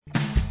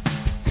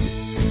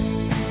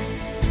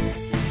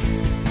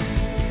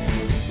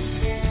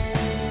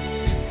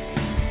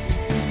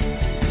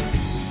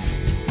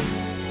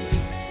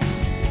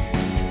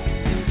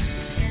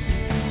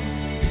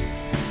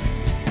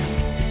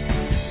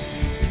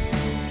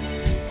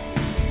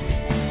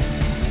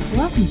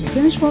welcome to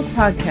Finish Well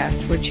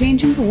Podcast, where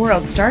changing the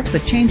world starts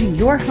with changing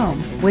your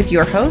home, with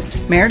your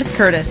host, Meredith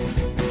Curtis.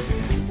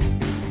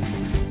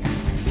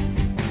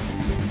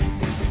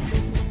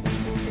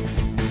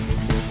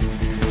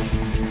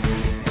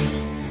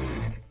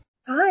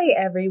 Hi,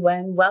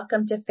 everyone.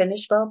 Welcome to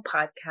Finish Well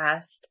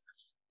Podcast.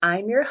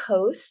 I'm your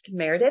host,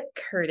 Meredith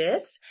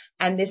Curtis,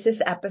 and this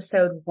is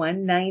episode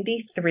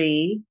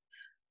 193,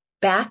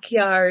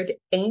 Backyard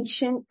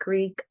Ancient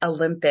Greek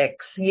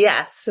Olympics.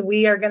 Yes,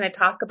 we are going to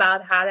talk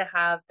about how to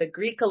have the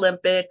Greek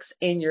Olympics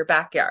in your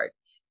backyard,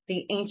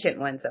 the ancient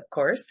ones, of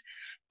course.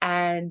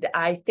 And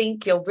I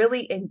think you'll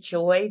really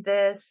enjoy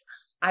this.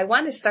 I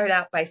want to start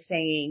out by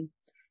saying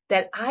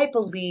that I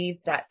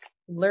believe that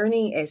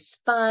learning is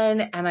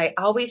fun, and I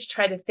always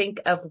try to think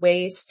of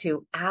ways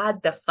to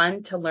add the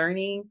fun to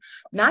learning,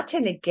 not to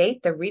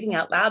negate the reading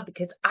out loud,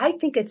 because I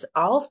think it's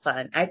all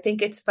fun. I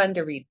think it's fun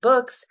to read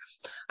books.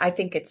 I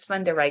think it's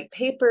fun to write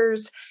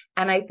papers,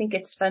 and I think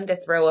it's fun to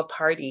throw a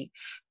party.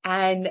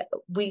 And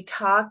we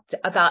talked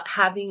about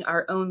having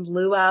our own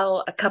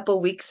luau a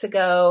couple weeks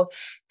ago,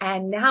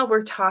 and now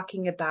we're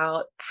talking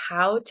about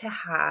how to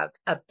have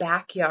a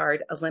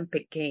backyard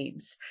Olympic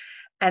Games.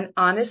 And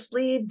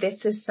honestly,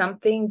 this is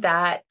something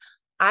that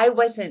I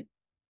wasn't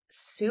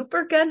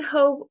super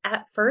gung-ho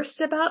at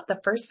first about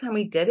the first time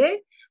we did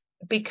it,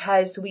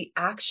 because we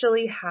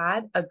actually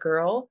had a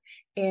girl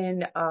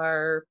in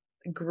our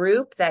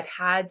group that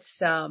had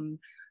some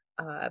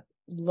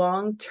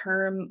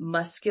long-term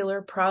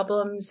muscular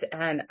problems,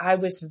 and I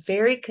was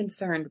very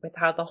concerned with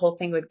how the whole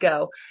thing would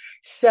go.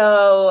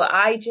 So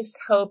I just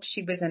hope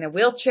she was in a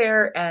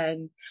wheelchair,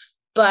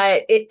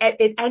 but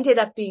it ended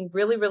up being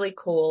really, really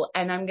cool.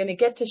 And I'm going to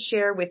get to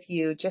share with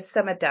you just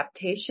some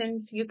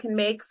adaptations you can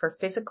make for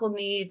physical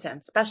needs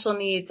and special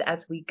needs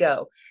as we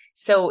go.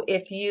 So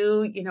if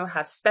you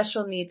have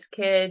special needs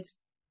kids,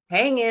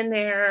 hang in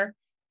there.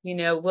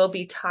 We'll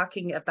be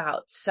talking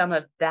about some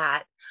of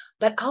that.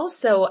 But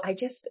also,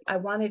 I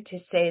wanted to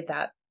say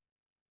that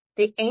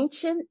the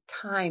ancient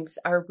times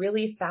are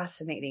really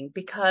fascinating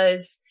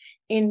because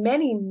in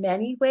many,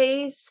 many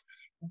ways,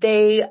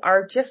 they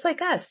are just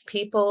like us.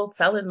 People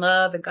fell in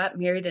love and got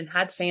married and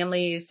had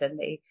families, and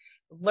they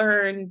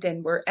learned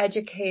and were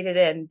educated,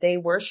 and they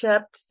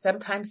worshiped.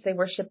 Sometimes they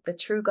worshiped the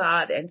true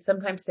God, and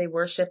sometimes they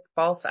worshiped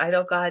false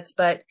idol gods.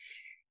 But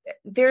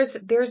there's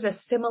a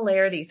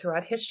similarity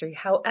throughout history.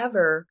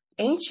 However,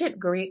 ancient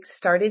Greeks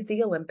started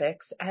the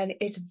Olympics, and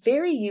it's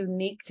very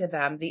unique to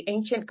them. The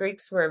ancient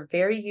Greeks were a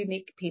very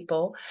unique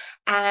people.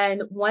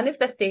 And one of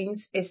the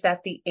things is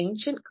that the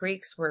ancient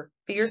Greeks were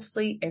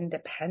fiercely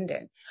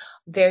independent.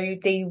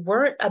 They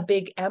weren't a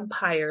big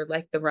empire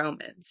like the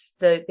Romans.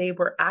 They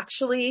were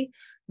actually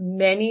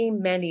many,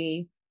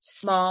 many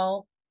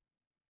small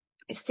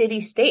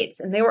city states,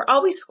 and they were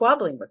always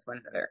squabbling with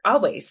one another,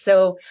 always.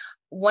 So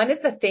one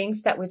of the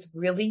things that was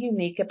really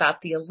unique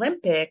about the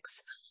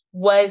Olympics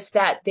was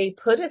that they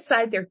put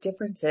aside their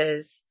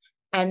differences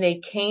and they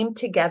came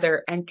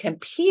together and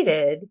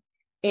competed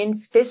in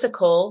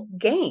physical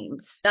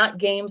games, not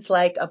games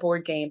like a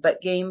board game,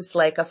 but games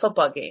like a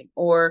football game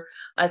or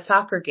a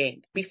soccer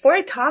game. Before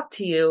I talk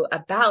to you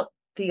about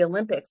the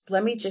Olympics,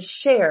 let me just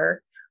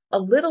share a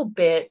little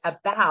bit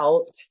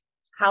about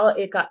how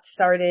it got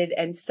started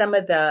and some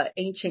of the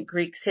ancient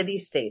Greek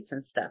city-states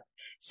and stuff.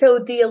 So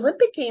the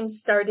Olympic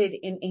Games started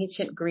in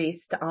ancient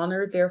Greece to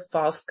honor their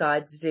false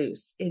god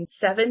Zeus in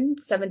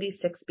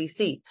 776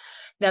 BC.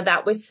 Now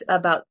that was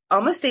about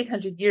almost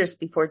 800 years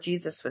before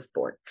Jesus was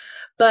born.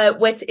 But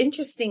what's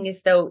interesting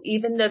is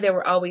even though they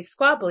were always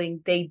squabbling,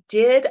 they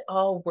did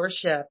all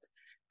worship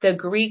the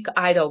Greek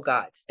idol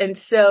gods. And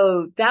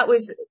so that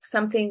was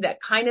something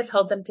that kind of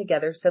held them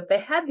together. So if they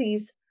had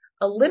these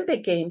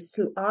Olympic Games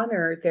to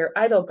honor their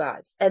idol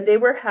gods, and they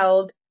were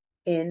held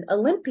in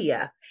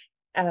Olympia.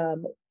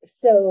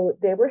 So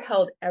they were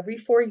held every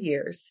 4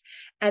 years,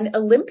 and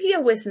Olympia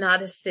was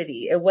not a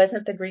city. It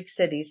wasn't the Greek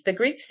cities. The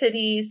Greek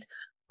cities,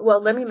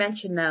 well, let me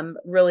mention them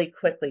really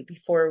quickly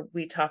before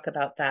we talk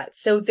about that.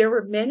 So there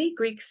were many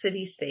Greek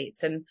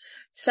city-states, and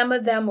some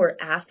of them were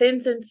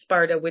Athens and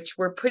Sparta, which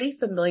we're pretty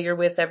familiar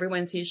with.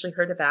 Everyone's usually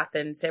heard of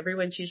Athens.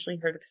 Everyone's usually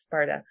heard of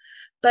Sparta.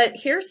 But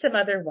here's some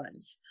other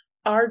ones.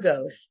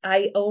 Argos,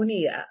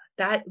 Ionia,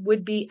 that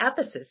would be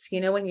Ephesus.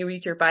 When you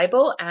read your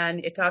Bible and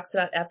it talks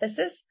about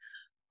Ephesus,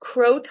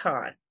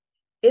 Croton,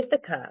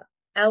 Ithaca,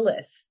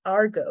 Elis,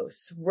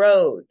 Argos,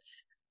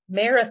 Rhodes,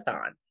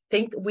 Marathon.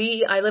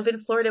 I live in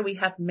Florida, we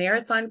have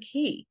Marathon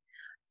Key,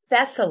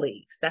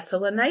 Thessaly,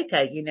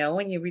 Thessalonica,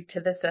 when you read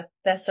to the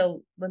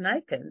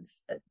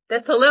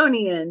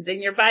Thessalonians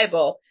in your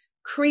Bible,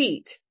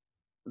 Crete,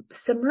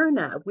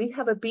 Smyrna. We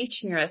have a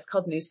beach near us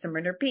called New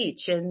Smyrna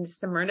Beach, and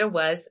Smyrna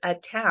was a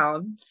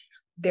town.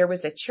 There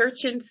was a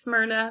church in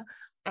Smyrna,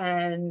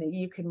 and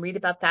you can read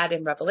about that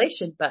in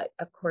Revelation, but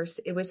of course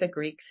it was a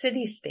Greek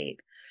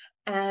city-state.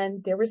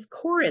 And there was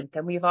Corinth,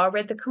 and we've all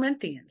read the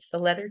Corinthians, the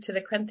letter to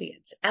the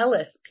Corinthians,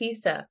 Elis,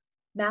 Pisa,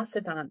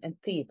 Macedon, and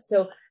Thebes.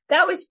 So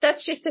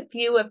that's just a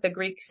few of the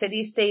Greek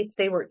city-states.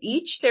 They were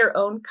each their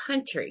own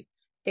country.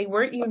 They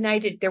weren't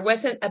united. There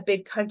wasn't a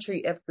big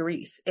country of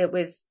Greece. It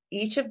was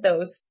each of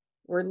those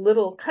were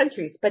little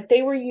countries, but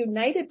they were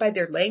united by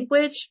their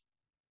language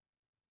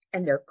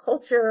and their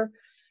culture,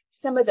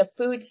 some of the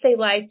foods they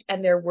liked,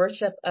 and their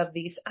worship of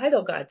these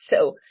idol gods.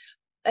 So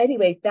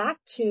anyway, back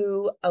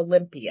to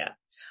Olympia.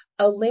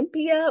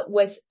 Olympia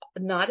was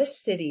not a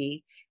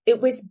city.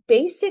 It was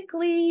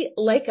basically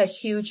like a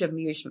huge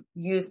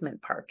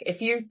amusement park.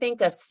 If you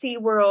think of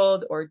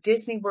SeaWorld or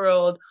Disney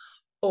World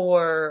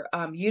or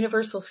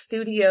Universal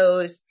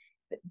Studios,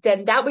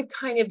 then that would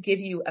kind of give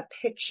you a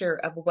picture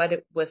of what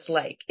it was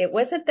like. It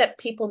wasn't that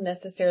people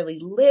necessarily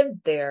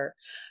lived there,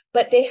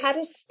 but they had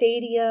a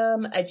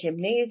stadium, a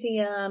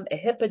gymnasium, a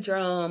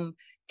hippodrome,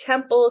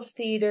 temples,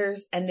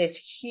 theaters, and this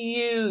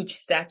huge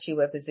statue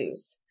of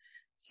Zeus.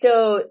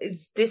 So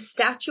this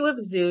statue of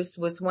Zeus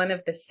was one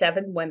of the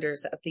seven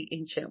wonders of the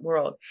ancient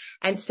world.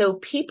 And so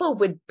people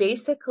would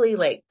basically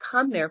like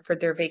come there for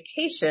their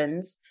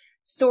vacations,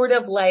 sort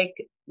of like,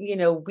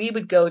 we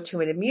would go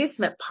to an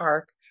amusement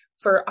park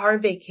for our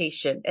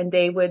vacation, and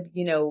they would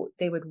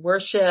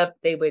worship,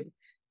 they would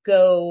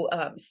go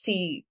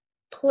see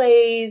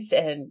plays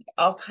and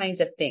all kinds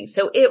of things.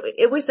 So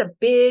it was a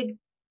big,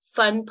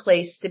 fun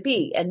place to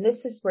be. And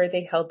this is where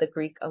they held the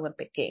Greek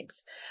Olympic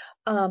Games.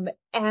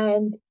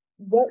 And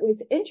what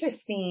was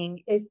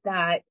interesting is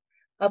that,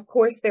 of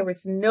course, there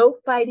was no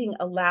fighting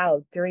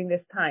allowed during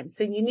this time.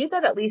 So you knew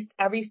that at least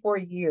every 4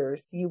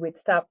 years you would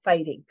stop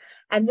fighting.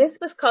 And this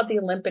was called the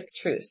Olympic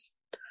truce.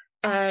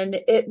 And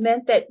it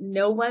meant that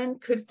no one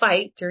could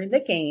fight during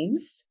the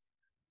games,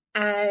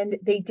 and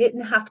they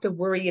didn't have to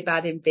worry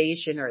about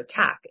invasion or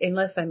attack,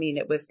 unless,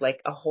 it was like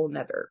a whole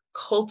nother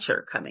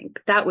culture coming.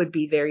 That would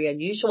be very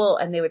unusual,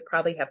 and they would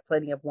probably have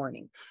plenty of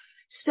warning.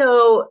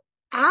 So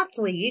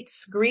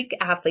Greek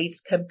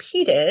athletes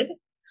competed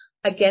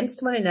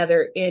against one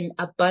another in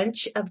a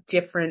bunch of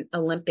different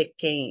Olympic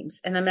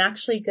games. And I'm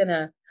actually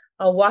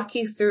I'll walk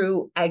you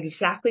through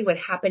exactly what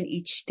happened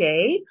each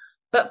day.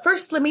 But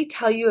first, let me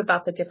tell you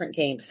about the different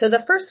games. So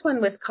the first one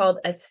was called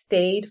a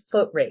stayed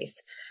foot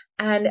race.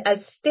 And a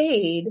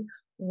stayed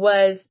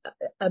was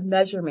a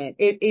measurement.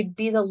 It'd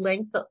be the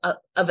length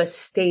of a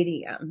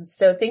stadium.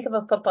 So think of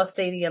a football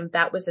stadium.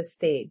 That was a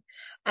stayed.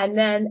 And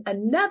then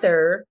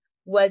another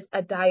was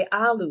a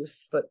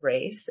dialus foot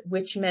race,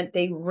 which meant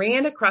they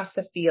ran across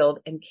the field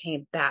and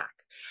came back.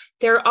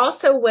 There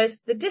also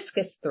was the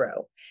discus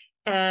throw,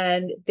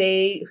 and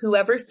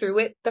whoever threw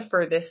it the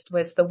furthest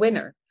was the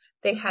winner.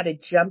 They had a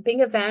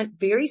jumping event,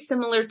 very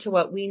similar to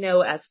what we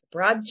know as the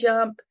broad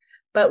jump,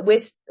 but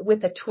with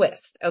a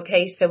twist.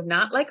 Okay. So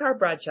not like our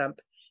broad jump.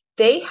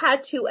 They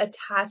had to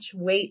attach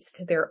weights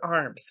to their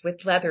arms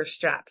with leather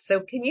straps. So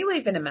can you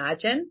even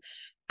imagine?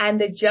 And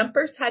the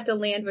jumpers had to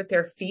land with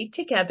their feet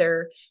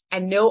together,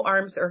 and no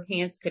arms or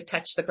hands could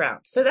touch the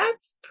ground. So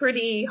that's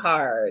pretty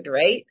hard,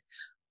 right?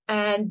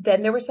 And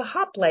then there was a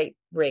hoplite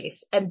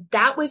race, and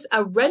that was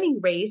a running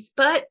race,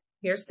 but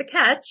here's the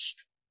catch.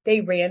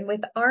 They ran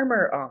with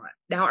armor on.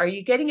 Now, are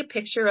you getting a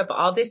picture of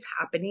all this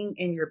happening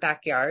in your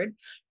backyard?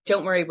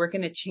 Don't worry, we're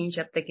going to change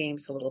up the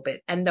games a little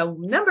bit. And the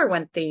number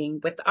one thing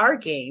with our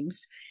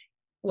games,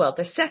 well,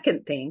 the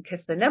second thing,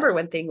 because the number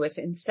one thing was,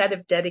 instead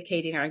of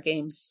dedicating our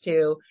games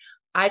to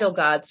idol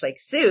gods like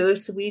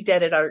Zeus, we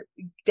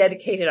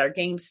dedicated our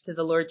games to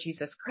the Lord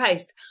Jesus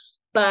Christ.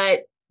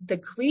 But the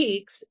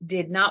Greeks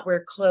did not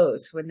wear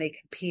clothes when they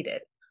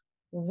competed.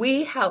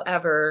 We,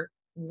 however,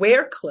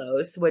 wear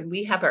clothes when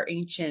we have our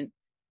ancient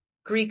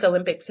Greek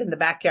Olympics in the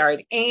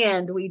backyard,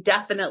 and we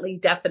definitely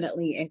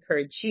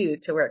encourage you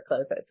to wear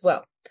clothes as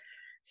well.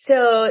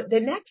 So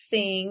the next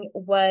thing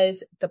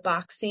was the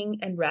boxing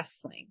and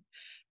wrestling.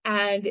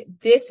 And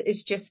this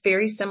is just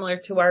very similar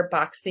to our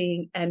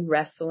boxing and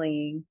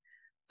wrestling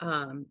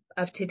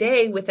of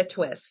today, with a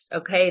twist.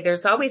 Okay.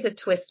 There's always a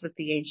twist with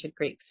the ancient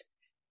Greeks.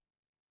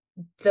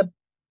 The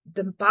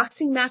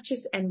boxing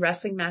matches and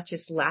wrestling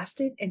matches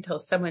lasted until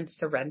someone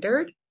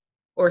surrendered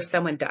or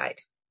someone died.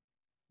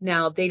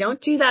 Now, they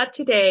don't do that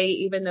today,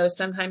 even though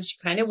sometimes you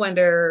kind of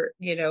wonder,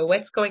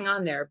 what's going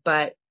on there,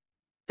 but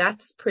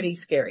that's pretty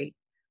scary.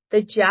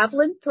 The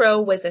javelin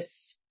throw was a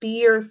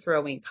spear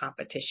throwing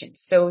competition.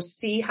 So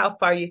see how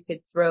far you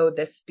could throw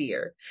the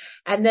spear.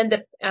 And then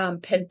the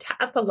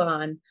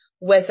pentathlon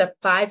was a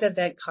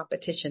 5-event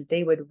competition.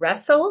 They would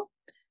wrestle,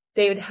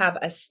 they would have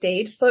a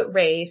stayed foot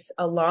race,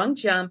 a long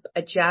jump,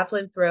 a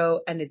javelin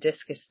throw, and a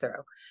discus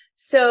throw.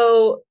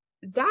 So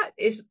that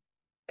is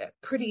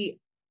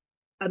pretty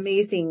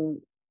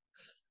amazing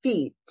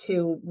feat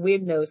to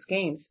win those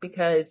games,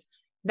 because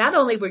not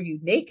only were you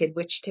naked,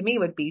 which to me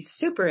would be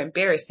super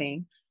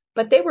embarrassing,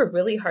 but they were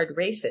really hard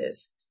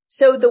races.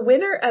 So the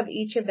winner of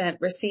each event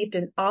received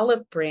an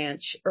olive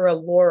branch or a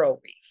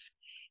laurel wreath.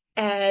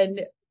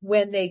 And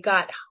when they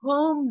got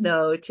home,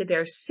 though, to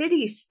their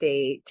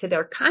city-state, to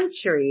their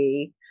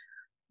country,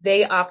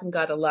 they often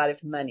got a lot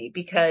of money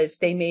because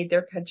they made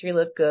their country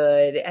look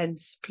good, and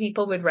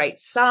people would write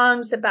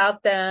songs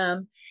about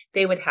them.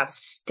 They would have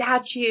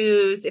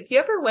statues. If you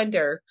ever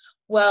wonder,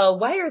 well,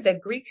 why are the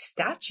Greek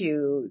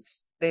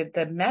statues,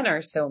 the men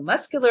are so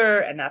muscular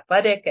and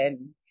athletic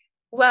and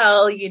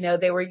Well,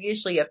 they were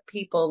usually of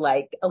people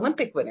like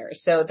Olympic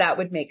winners, so that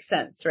would make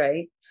sense,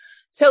 right?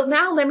 So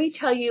now let me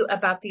tell you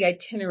about the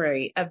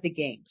itinerary of the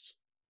games,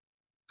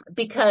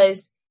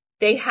 because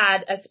they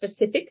had a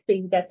specific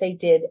thing that they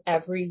did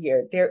every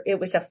year. It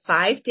was a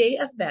 5-day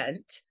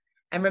event.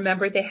 And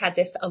remember, they had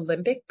this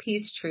Olympic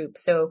peace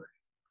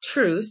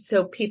truce,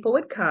 so people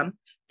would come.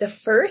 The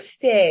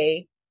first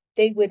day,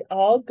 they would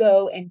all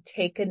go and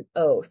take an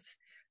oath,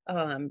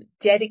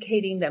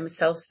 dedicating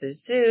themselves to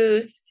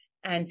Zeus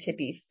and to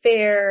be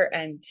fair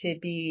and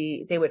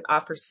they would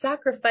offer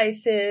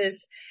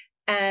sacrifices.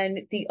 And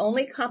the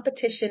only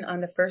competition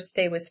on the first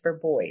day was for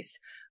boys.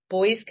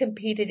 Boys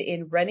competed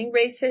in running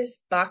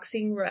races,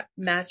 boxing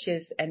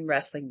matches, and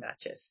wrestling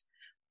matches.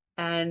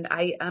 And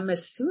I am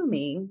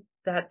assuming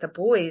that the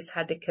boys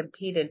had to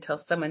compete until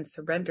someone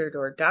surrendered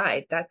or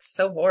died. That's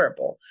so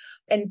horrible.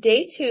 And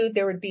day 2,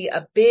 there would be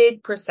a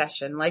big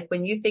procession. Like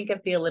when you think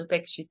of the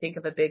Olympics, you think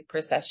of a big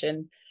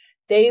procession.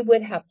 They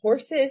would have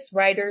horses,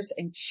 riders,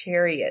 and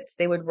chariots.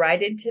 They would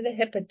ride into the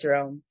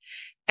hippodrome,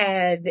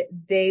 and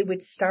they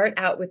would start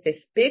out with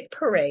this big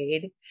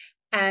parade.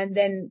 And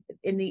then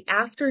in the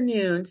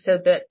afternoon, so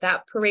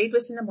that parade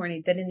was in the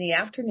morning, then in the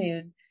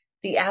afternoon,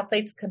 the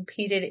athletes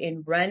competed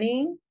in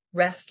running,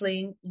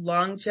 wrestling,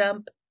 long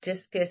jump,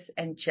 discus,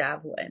 and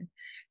javelin.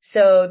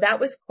 So that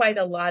was quite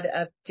a lot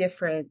of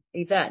different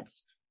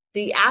events.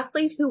 The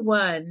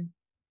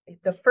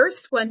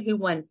first one who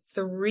won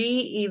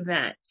 3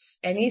 events,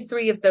 any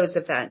 3 of those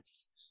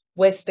events,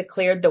 was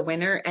declared the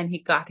winner, and he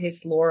got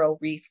his laurel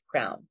wreath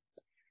crown.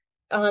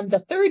 On the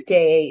third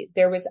day,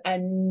 there was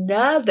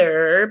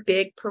another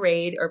big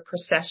parade or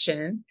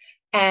procession,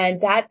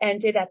 and that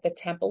ended at the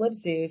Temple of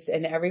Zeus,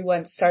 and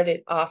everyone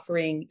started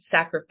offering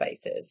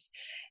sacrifices.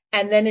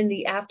 And then in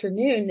the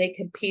afternoon, they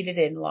competed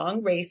in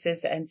long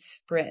races and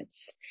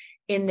sprints.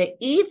 In the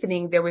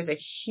evening, there was a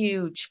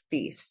huge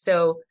feast.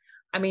 So,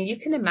 I mean, you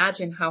can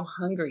imagine how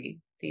hungry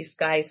these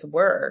guys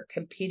were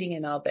competing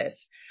in all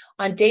this.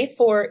 On day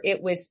 4,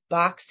 it was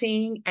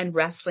boxing and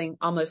wrestling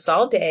almost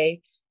all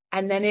day.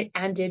 And then it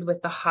ended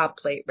with the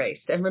hoplite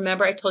race. And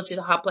remember, I told you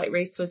the hoplite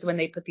race was when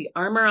they put the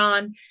armor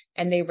on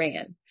and they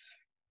ran.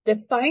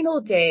 The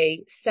final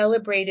day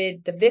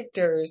celebrated the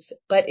victors,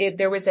 but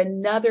there was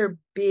another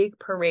big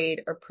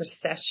parade or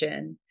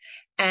procession.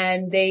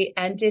 And they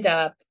ended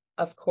up,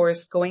 of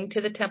course, going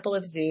to the Temple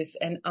of Zeus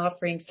and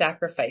offering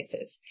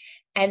sacrifices.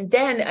 And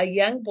then a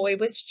young boy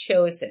was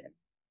chosen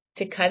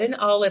to cut an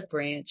olive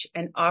branch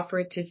and offer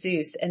it to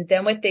Zeus. And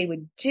then what they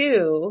would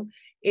do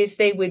is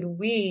they would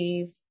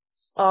weave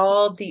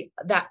all the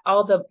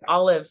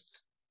olive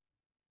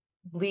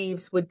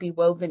leaves would be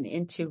woven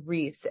into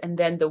wreaths, and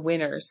then the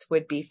winners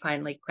would be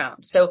finally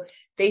crowned. So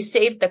they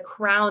saved the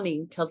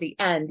crowning till the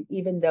end,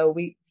 even though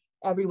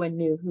everyone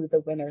knew who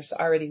the winners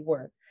already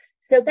were.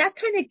 So that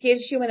kind of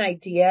gives you an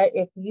idea.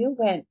 If you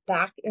went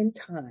back in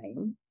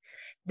time,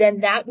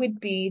 then that would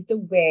be the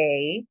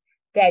way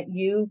that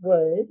you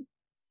would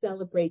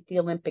celebrate the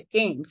Olympic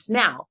Games.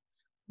 Now,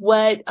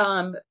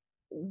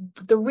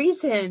 the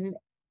reason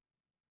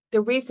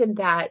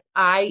that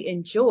I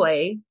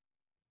enjoy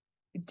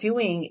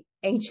doing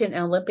ancient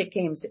Olympic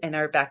Games in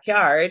our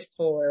backyard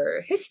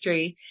for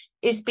history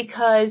is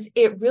because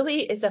it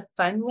really is a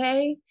fun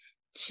way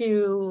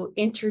to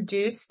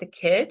introduce the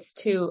kids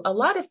to a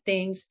lot of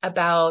things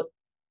about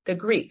the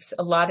Greeks,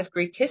 a lot of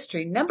Greek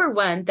history. Number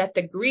one, that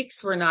the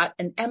Greeks were not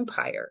an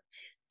empire.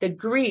 The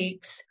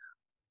Greeks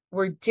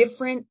were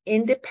different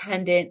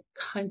independent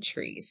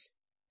countries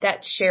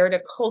that shared a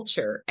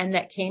culture and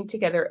that came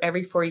together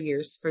every 4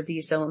 years for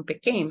these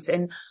Olympic Games.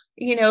 And,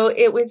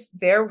 it was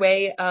their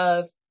way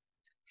of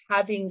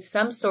having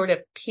some sort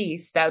of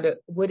peace that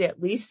would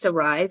at least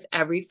arrive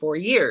every 4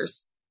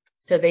 years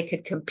so they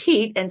could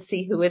compete and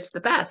see who is the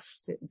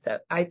best. So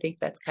I think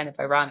that's kind of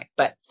ironic,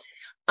 but,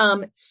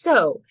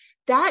 so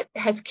that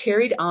has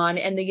carried on,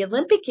 and the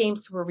Olympic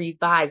Games were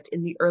revived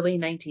in the early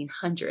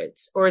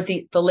 1900s or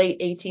the late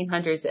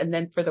 1800s. And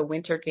then for the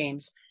Winter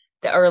Games,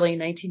 the early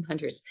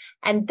 1900s.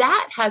 And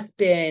that has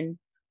been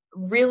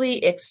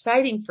really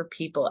exciting for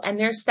people. And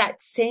there's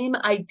that same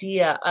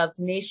idea of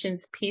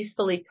nations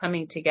peacefully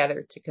coming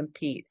together to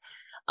compete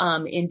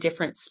in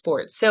different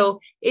sports. So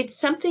it's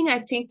something I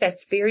think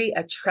that's very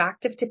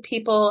attractive to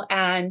people.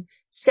 And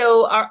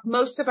so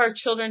most of our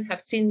children have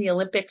seen the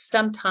Olympics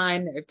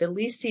sometime. They've at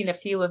least seen a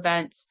few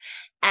events.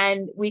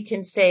 And we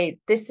can say,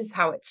 this is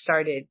how it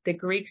started. The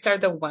Greeks are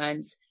the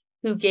ones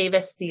who gave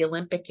us the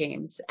Olympic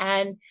Games.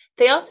 And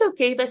they also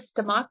gave us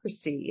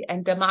democracy.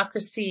 And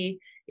democracy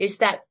is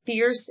that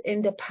fierce,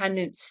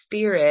 independent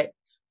spirit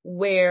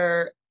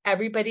where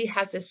everybody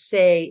has a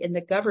say in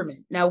the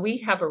government. Now, we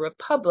have a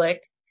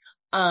republic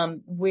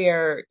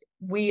where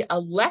we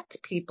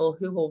elect people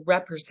who will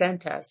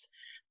represent us.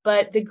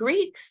 But the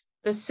Greeks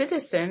the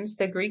citizens,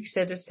 the Greek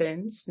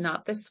citizens,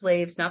 not the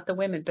slaves, not the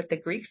women, but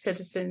the Greek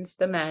citizens,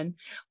 the men,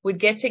 would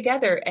get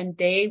together and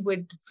they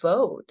would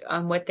vote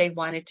on what they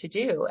wanted to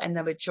do, and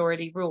the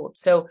majority ruled.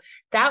 So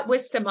that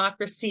was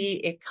democracy.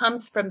 It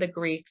comes from the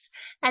Greeks.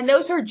 And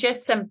those are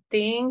just some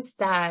things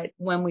that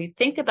when we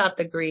think about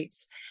the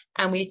Greeks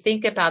and we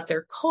think about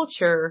their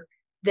culture,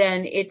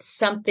 then it's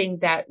something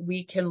that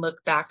we can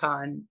look back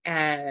on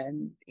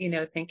and,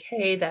 think,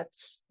 hey,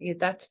 that's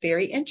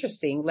very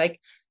interesting. Like,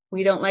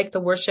 we don't like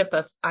the worship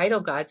of idol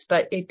gods,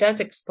 but it does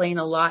explain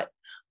a lot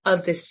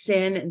of the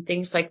sin and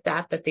things like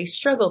that they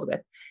struggled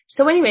with.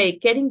 So anyway,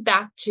 getting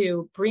back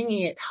to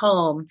bringing it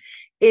home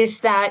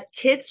is that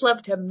kids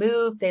love to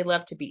move. They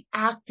love to be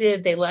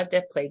active. They love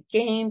to play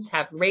games,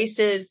 have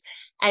races.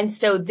 And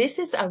so this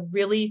is a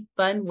really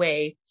fun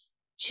way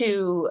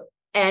to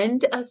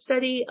end a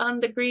study on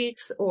the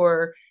Greeks,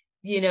 or,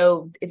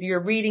 if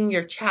you're reading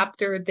your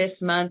chapter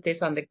this month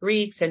is on the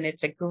Greeks, and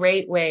it's a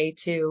great way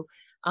to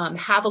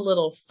have a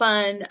little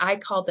fun. I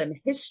call them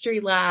history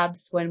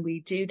labs when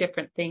we do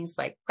different things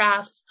like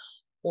crafts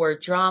or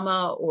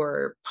drama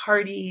or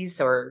parties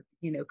or,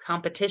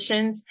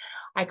 competitions.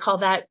 I call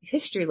that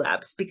history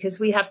labs because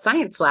we have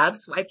science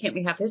labs. Why can't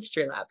we have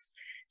history labs?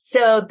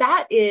 So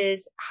that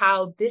is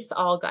how this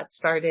all got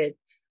started.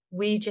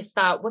 We just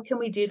thought, what can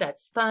we do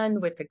that's fun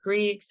with the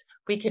Greeks?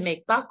 We can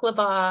make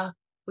baklava,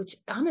 which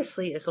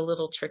honestly is a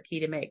little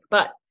tricky to make,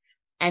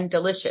 and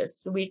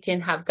delicious. We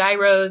can have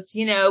gyros,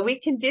 we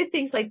can do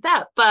things like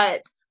that,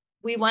 but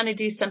we want to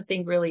do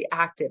something really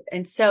active.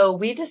 And so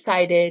we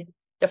decided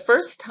the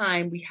first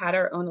time we had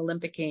our own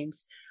Olympic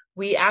Games,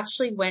 we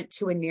actually went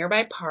to a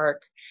nearby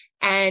park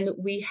and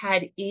we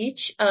had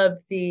each of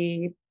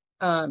the,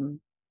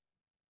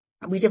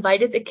 we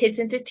divided the kids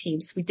into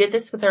teams. We did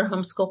this with our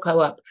homeschool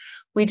co-op.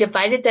 We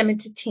divided them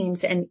into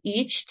teams, and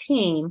each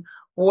team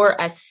wore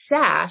a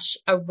sash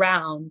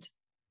around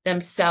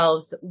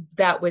themselves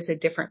that was a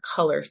different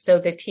color. So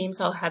the teams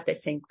all had the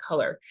same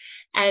color.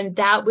 And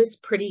that was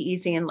pretty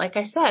easy. And like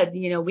I said,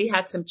 we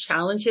had some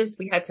challenges.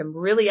 We had some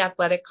really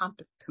athletic,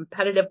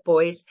 competitive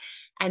boys.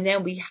 And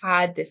then we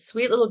had this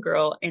sweet little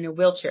girl in a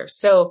wheelchair.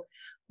 So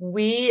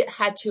we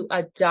had to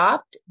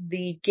adopt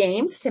the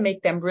games to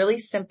make them really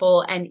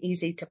simple and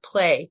easy to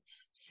play.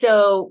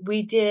 So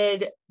we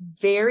did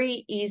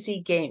very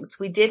easy games.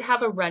 We did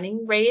have a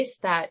running race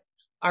that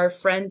our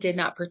friend did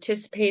not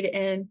participate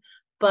in,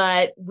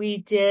 but we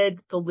did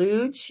the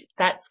luge.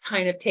 That's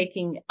kind of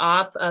taking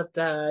off of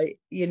the,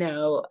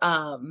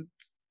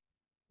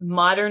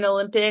 modern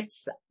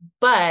Olympics.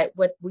 But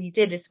what we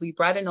did is we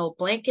brought an old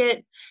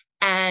blanket,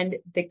 and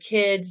the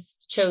kids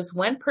chose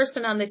one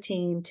person on the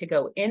team to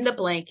go in the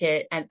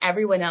blanket, and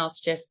everyone else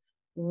just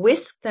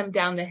whisked them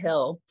down the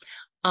hill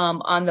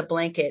on the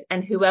blanket.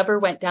 And whoever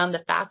went down the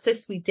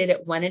fastest, we did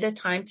it one at a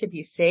time to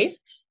be safe.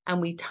 And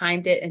we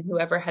timed it, and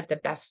whoever had the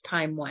best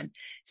time won.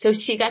 So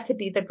she got to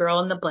be the girl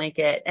in the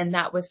blanket, and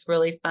that was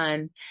really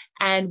fun.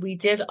 And we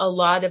did a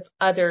lot of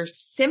other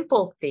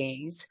simple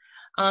things,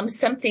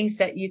 some things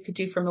that you could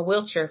do from a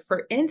wheelchair.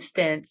 For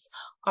instance,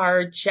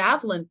 our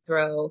javelin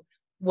throw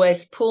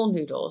was pool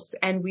noodles,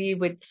 and we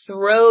would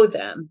throw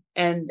them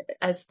and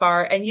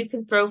you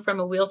can throw from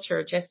a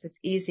wheelchair just as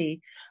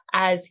easy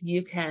as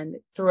you can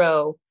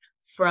throw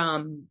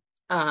from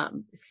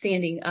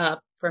standing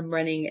up, from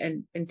running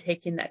and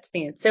taking that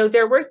stand. So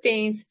there were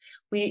things.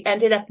 We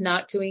ended up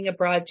not doing a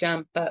broad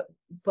jump,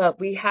 but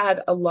we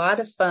had a lot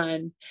of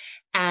fun,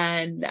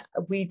 and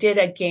we did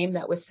a game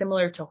that was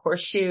similar to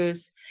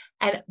horseshoes,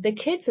 and the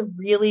kids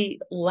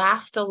really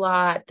laughed a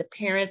lot. The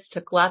parents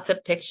took lots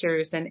of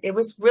pictures, and it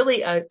was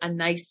really a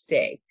nice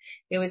day.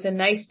 It was a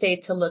nice day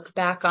to look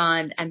back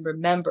on and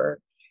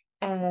remember.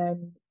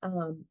 And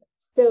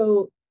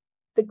so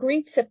the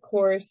Greeks, of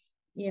course,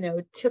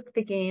 took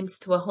the games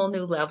to a whole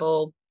new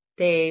level.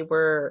 They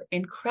were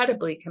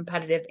incredibly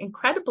competitive,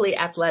 incredibly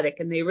athletic,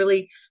 and they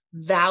really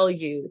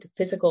valued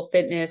physical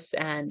fitness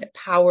and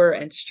power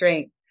and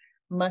strength,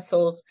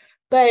 muscles.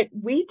 But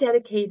we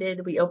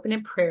opened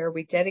in prayer,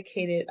 we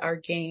dedicated our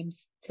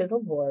games to the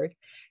Lord.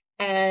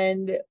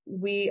 And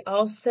we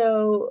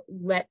also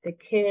let the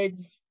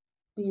kids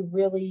be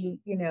really,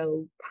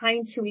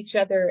 kind to each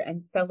other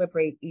and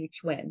celebrate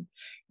each win.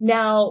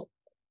 Now,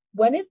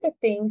 one of the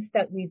things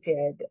that we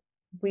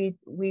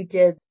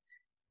did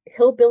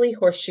hillbilly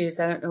horseshoes.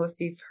 I don't know if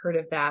you've heard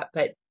of that,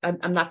 but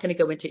I'm not going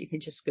to go into it. You can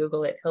just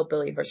Google it,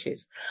 hillbilly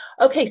horseshoes.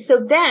 Okay.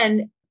 So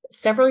then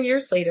several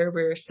years later,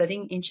 we were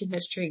studying ancient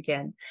history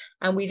again,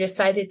 and we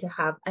decided to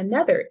have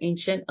another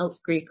ancient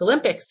Greek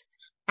Olympics.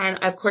 And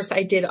of course,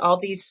 I did all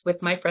these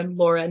with my friend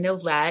Laura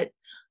Nolette,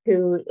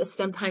 who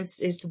sometimes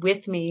is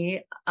with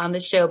me on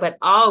the show, but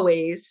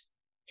always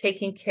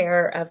taking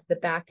care of the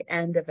back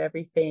end of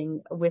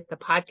everything with the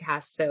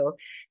podcast. So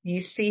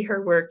you see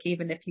her work,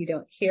 even if you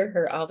don't hear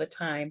her all the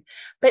time.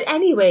 But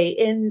anyway,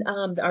 in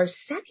our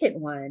second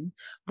one,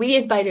 we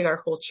invited our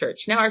whole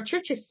church. Now our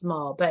church is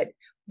small, but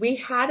we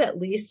had at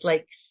least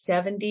like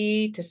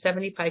 70 to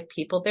 75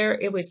 people there.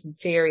 It was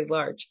very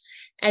large.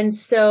 And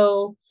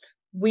so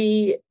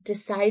we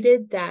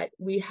decided that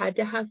we had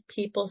to have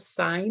people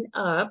sign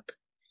up,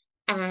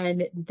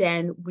 and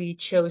then we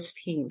chose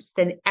teams.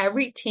 Then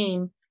every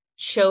team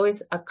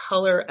chose a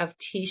color of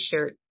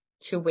t-shirt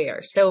to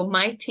wear. So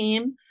my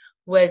team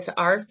was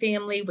our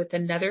family with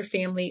another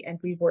family, and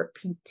we wore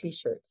pink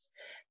t-shirts.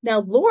 Now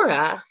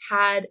Laura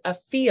had a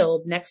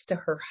field next to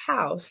her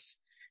house,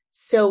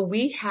 so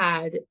we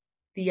had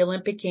the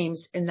Olympic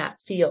Games in that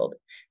field,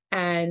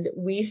 and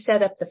we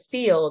set up the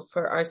field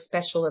for our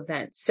special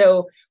event.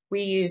 So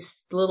we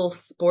used little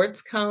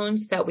sports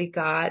cones that we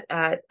got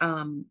at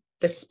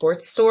the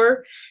sports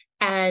store,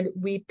 and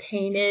we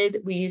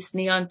used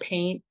neon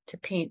paint to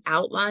paint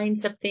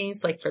outlines of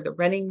things like for the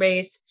running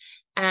race.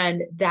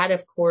 And that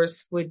of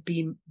course would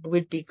be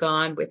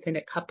gone within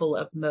a couple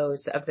of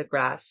mows of the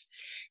grass.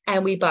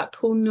 And we bought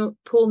pool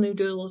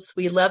noodles.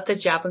 We loved the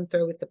javelin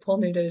throw with the pool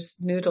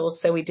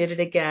noodles. So we did it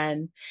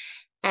again.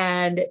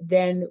 And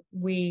then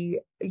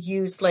we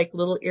used like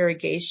little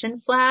irrigation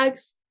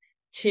flags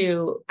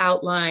to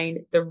outline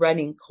the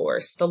running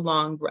course, the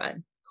long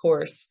run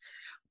course.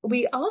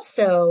 We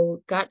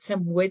also got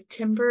some wood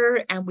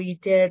timber, and we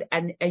did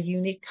a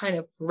unique kind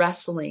of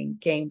wrestling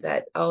game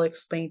that I'll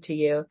explain to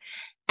you.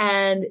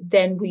 And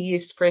then we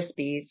used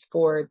Frisbees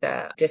for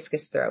the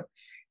discus throw.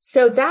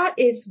 So that's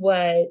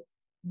kind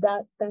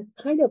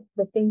of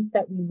the things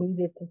that we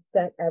needed to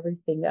set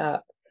everything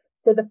up.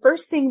 So the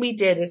first thing we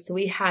did is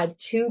we had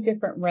two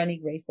different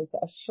running races,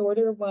 a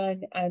shorter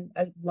one and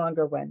a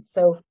longer one.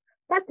 So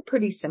that's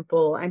pretty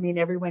simple. I mean,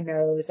 everyone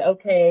knows,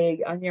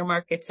 okay, on your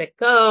mark, get set,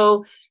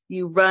 go,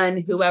 you run,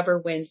 whoever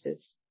wins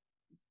is,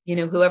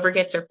 whoever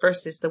gets there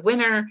first is the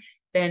winner,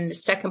 then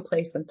second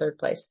place and third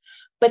place.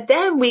 But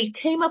then we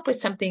came up with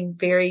something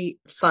very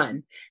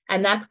fun,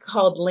 and that's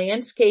called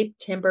landscape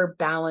timber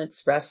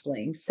balance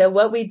wrestling. So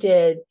what we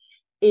did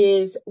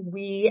is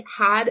we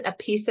had a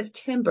piece of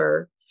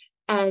timber,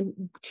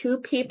 and two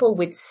people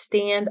would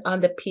stand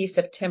on the piece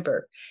of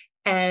timber,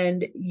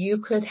 and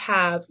you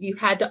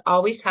had to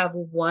always have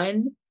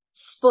 1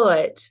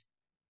 foot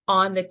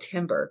on the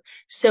timber.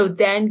 So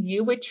then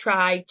you would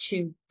try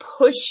to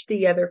push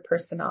the other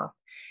person off.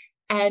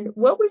 And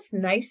what was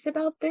nice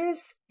about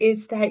this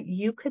is that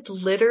you could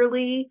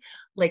literally,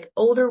 like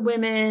older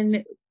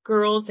women,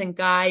 girls and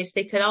guys,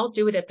 they could all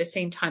do it at the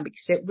same time,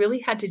 because it really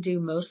had to do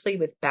mostly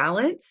with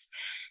balance.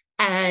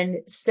 And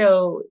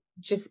so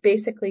just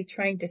basically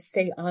trying to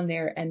stay on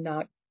there and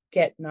not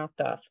get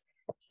knocked off.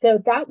 So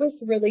that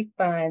was really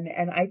fun.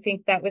 And I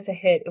think that was a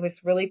hit. It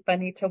was really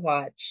funny to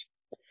watch.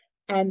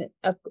 And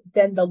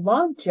then the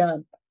long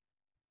jump,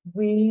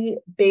 we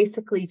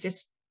basically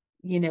just,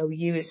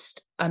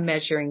 used a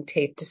measuring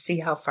tape to see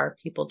how far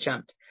people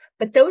jumped.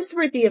 But those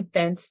were the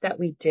events that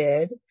we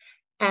did.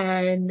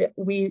 And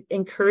we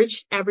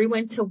encouraged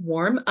everyone to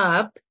warm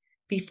up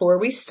before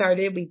we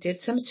started. We did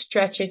some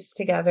stretches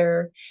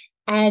together.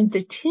 And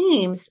the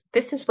teams,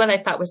 this is what I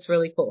thought was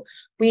really cool.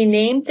 We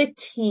named the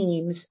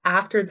teams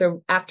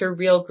after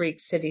real Greek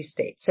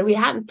city-states. So we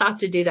hadn't thought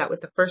to do that with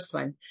the first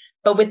one,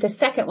 but with the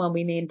second one,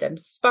 we named them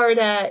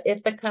Sparta,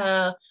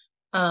 Ithaca,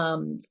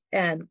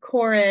 and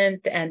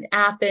Corinth and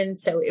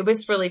Athens. So it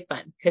was really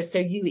fun, because so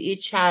you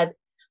each had,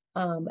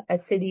 a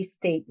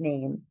city-state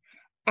name.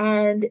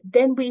 And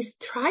then we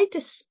tried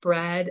to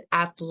spread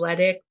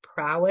athletic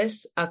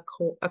prowess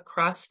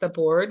across the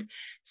board,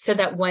 so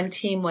that one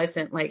team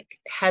wasn't like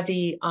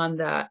heavy on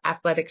the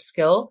athletic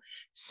skill.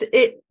 So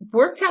it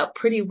worked out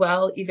pretty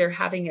well, either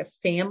having a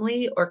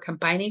family or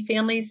combining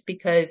families,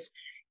 because,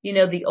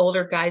 the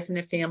older guys in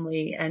a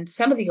family and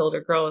some of the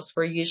older girls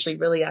were usually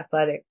really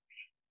athletic.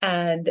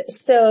 And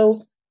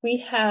so we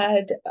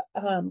had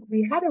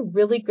a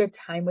really good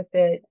time with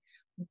it.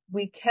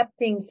 We kept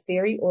things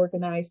very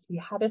organized. We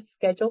had a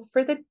schedule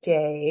for the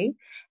day,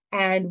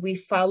 and we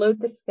followed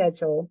the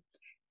schedule,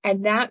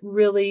 and that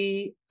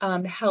really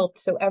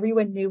helped. So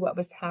everyone knew what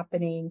was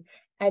happening,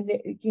 and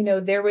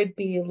there would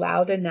be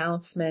loud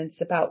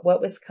announcements about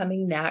what was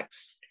coming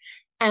next.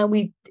 And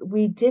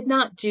we did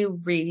not do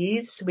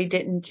wreaths. We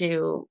didn't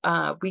do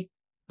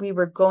we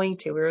were going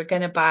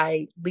to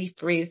buy leaf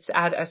wreaths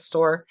at a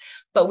store,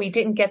 but we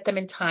didn't get them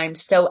in time.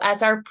 So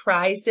as our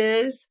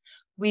prizes,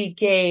 we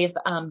gave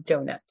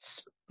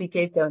donuts. We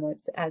gave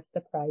donuts as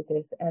the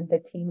prizes, and the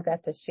team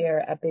got to share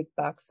a big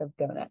box of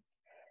donuts.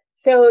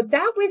 So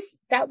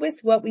that was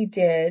what we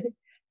did.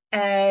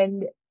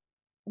 And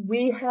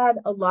we had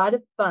a lot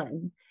of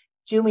fun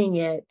doing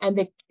it.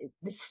 And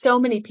so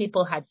many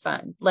people had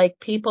fun. Like,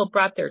 people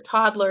brought their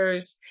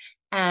toddlers,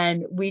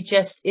 and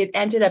it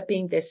ended up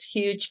being this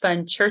huge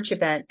fun church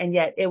event. And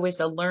yet it was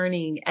a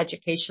learning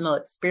educational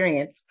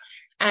experience.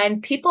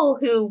 And people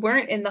who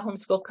weren't in the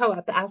homeschool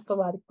co-op asked a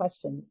lot of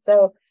questions.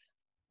 So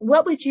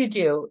what would you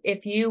do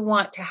if you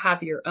want to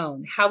have your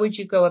own? How would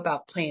you go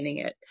about planning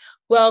it?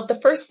 Well, the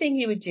first thing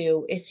you would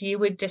do is you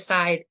would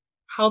decide,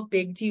 how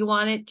big do you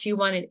want it? Do you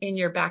want it in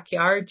your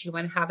backyard? Do you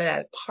want to have it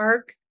at a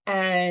park?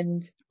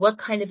 And what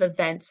kind of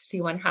events do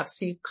you want to have?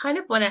 So you kind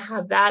of want to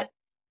have that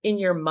in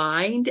your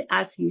mind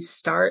as you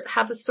start,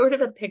 have a sort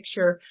of a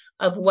picture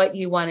of what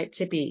you want it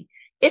to be.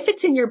 if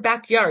it's in your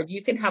backyard,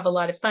 you can have a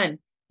lot of fun.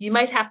 You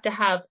might have to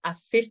have a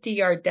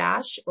 50-yard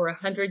dash or a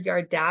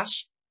 100-yard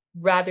dash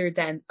rather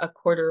than a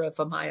quarter of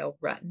a mile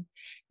run.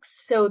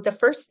 So the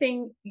first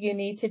thing you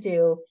need to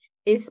do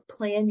is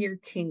plan your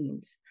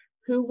teams.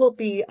 Who will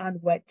be on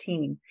what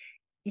team?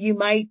 You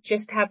might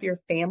just have your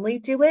family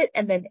do it,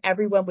 and then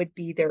everyone would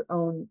be their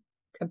own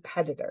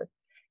competitor.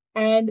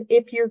 And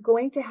if you're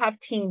going to have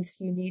teams,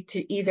 you need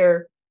to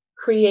either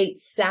create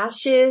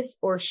sashes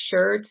or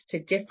shirts to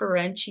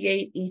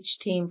differentiate each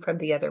team from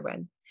the other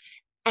one.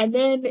 And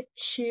then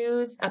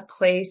choose a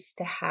place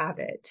to have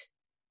it.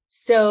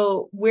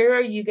 So where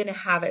are you going to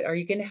have it? Are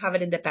you going to have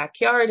it in the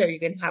backyard? Are you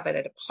going to have it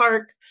at a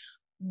park?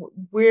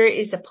 Where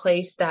is a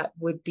place that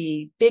would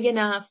be big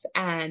enough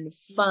and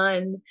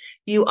fun?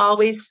 You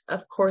always,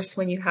 of course,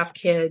 when you have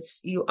kids,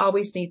 you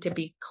always need to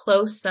be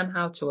close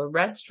somehow to a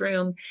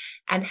restroom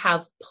and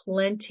have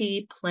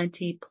plenty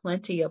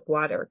of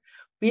water.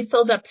 We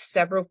filled up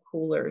several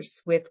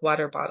coolers with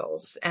water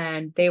bottles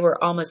and they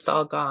were almost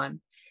all gone.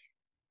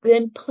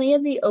 Then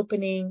plan the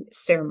opening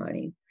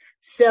ceremony.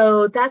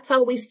 So that's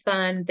always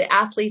fun. The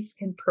athletes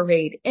can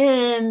parade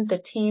in, the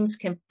teams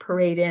can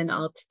parade in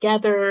all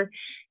together.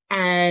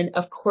 And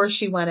of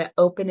course, you want to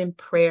open in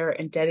prayer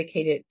and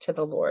dedicate it to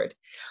the Lord.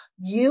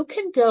 You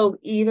can go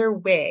either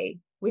way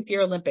with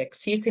your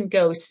Olympics. You can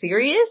go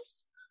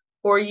serious,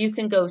 or you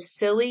can go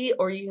silly,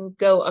 or you can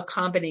go a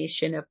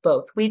combination of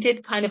both. We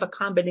did kind of a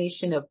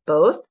combination of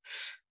both,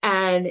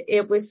 and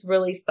it was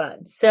really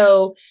fun.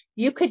 So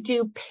you could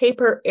do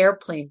paper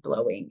airplane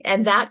blowing,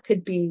 and that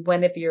could be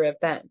one of your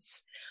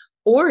events.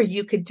 Or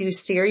you could do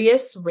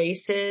serious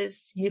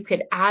races. You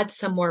could add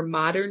some more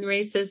modern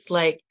races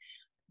like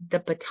the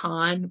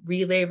baton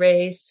relay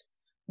race.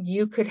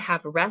 You could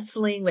have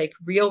wrestling, like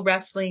real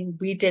wrestling.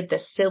 We did the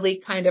silly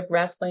kind of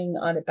wrestling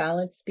on a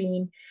balance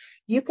beam.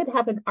 You could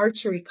have an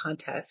archery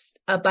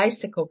contest, a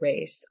bicycle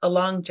race, a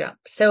long jump.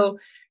 So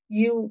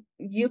you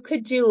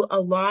could do a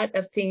lot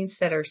of things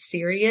that are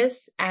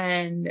serious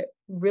and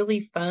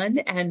really fun.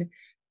 And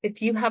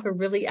if you have a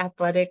really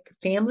athletic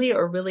family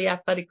or really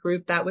athletic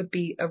group, that would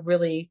be a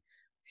really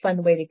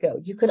fun way to go.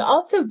 You could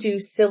also do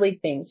silly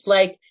things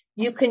like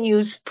you can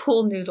use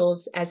pool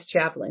noodles as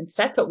javelins.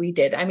 That's what we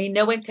did. I mean,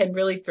 no one can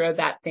really throw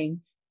that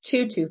thing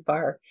too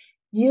far.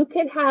 You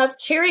could have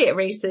chariot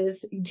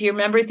races. Do you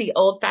remember the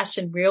old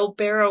fashioned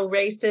wheelbarrow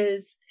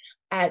races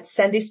at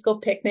Sunday school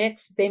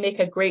picnics? They make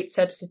a great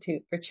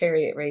substitute for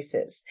chariot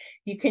races.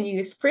 You can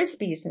use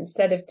frisbees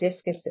instead of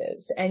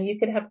discuses, and you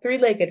could have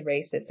three-legged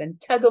races and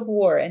tug of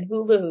war and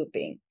hula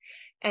hooping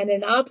and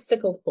an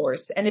obstacle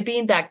course and a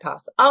beanbag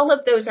toss. All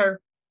of those are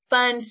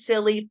fun,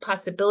 silly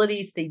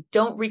possibilities. They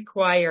don't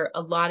require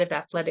a lot of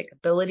athletic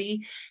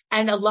ability.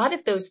 And a lot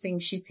of those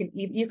things you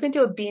can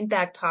do a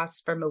beanbag toss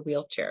from a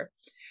wheelchair.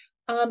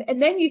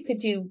 And then you could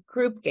do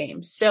group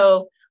games.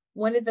 So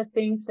one of the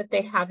things that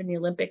they have in the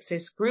Olympics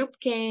is group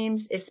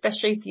games,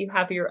 especially if you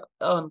have your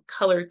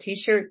color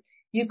t-shirt.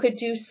 You could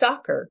do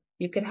soccer.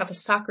 You could have a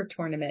soccer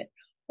tournament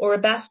or a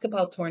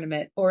basketball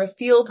tournament or a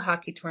field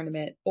hockey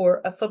tournament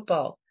or a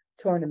football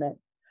tournament.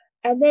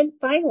 And then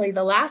finally,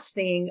 the last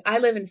thing, I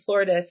live in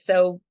Florida,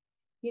 so,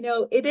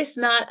 it is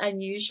not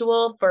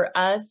unusual for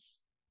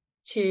us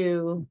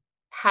to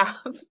have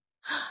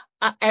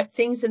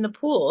things in the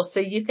pool. So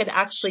you could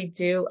actually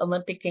do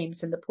Olympic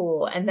Games in the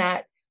pool, and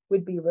that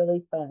would be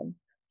really fun.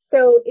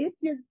 So if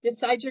you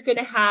decide you're going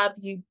to have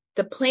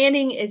the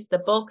planning is the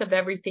bulk of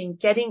everything,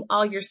 getting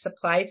all your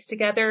supplies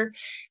together.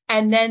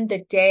 And then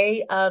the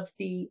day of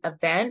the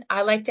event,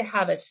 I like to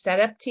have a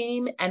setup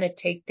team and a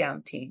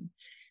takedown team.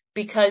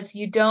 Because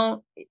you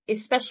don't,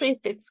 especially if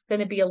it's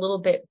going to be a little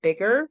bit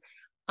bigger,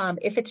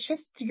 if it's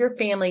just your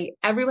family,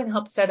 everyone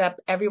helps set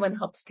up, everyone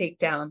helps take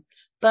down.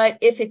 But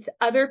if it's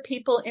other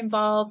people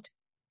involved,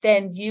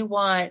 then you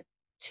want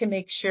to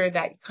make sure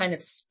that you kind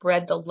of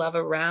spread the love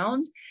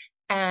around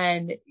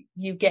and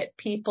you get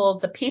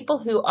the people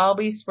who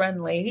always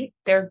run late,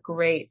 they're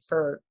great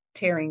for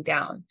tearing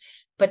down.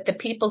 But the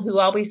people who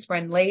always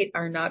run late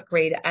are not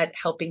great at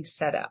helping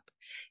set up.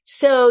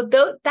 So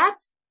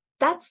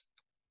that's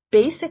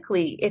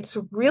basically, it's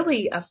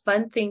really a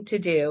fun thing to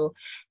do.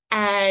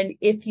 And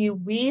if you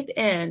weave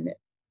in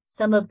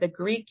some of the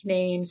Greek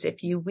names,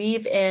 if you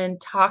weave in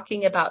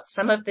talking about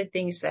some of the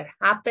things that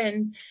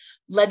happen,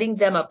 letting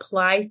them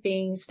apply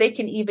things, they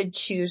can even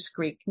choose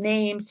Greek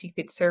names. You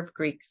could serve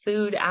Greek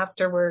food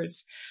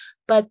afterwards.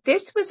 But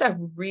this was a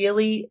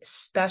really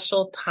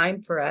special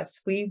time for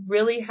us. We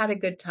really had a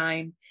good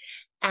time.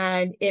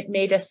 And it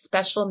made a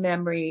special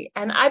memory.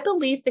 And I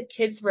believe the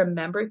kids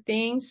remember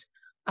things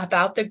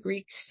about the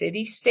Greek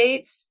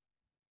city-states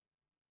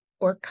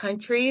or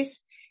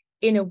countries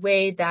in a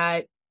way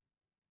that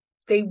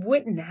they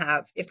wouldn't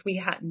have if we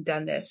hadn't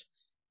done this.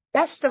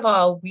 Best of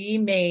all, we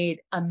made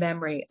a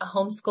memory, a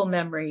homeschool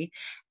memory,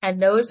 and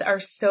those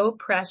are so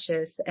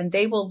precious and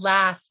they will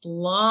last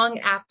long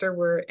after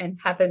we're in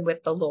heaven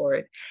with the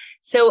Lord.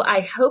 So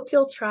I hope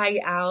you'll try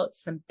out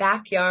some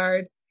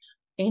backyard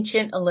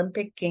ancient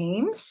Olympic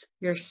games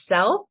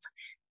yourself.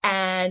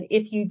 And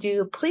if you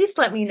do, please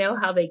let me know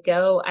how they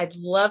go. I'd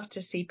love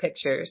to see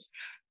pictures.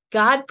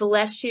 God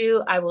bless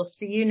you. I will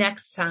see you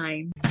next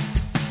time.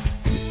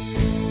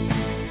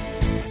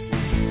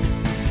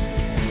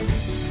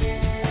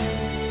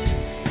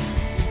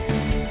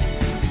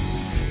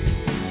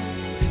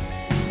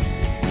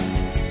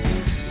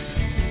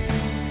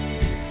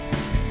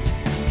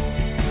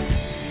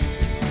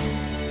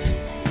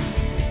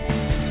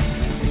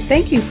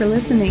 Thank you for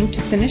listening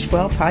to Finish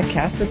Well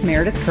Podcast with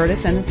Meredith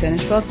Curtis and the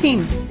Finish Well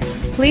team.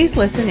 Please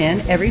listen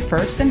in every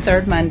first and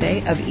third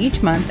Monday of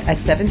each month at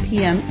 7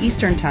 p.m.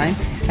 Eastern Time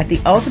at the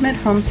Ultimate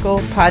Homeschool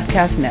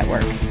Podcast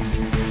Network.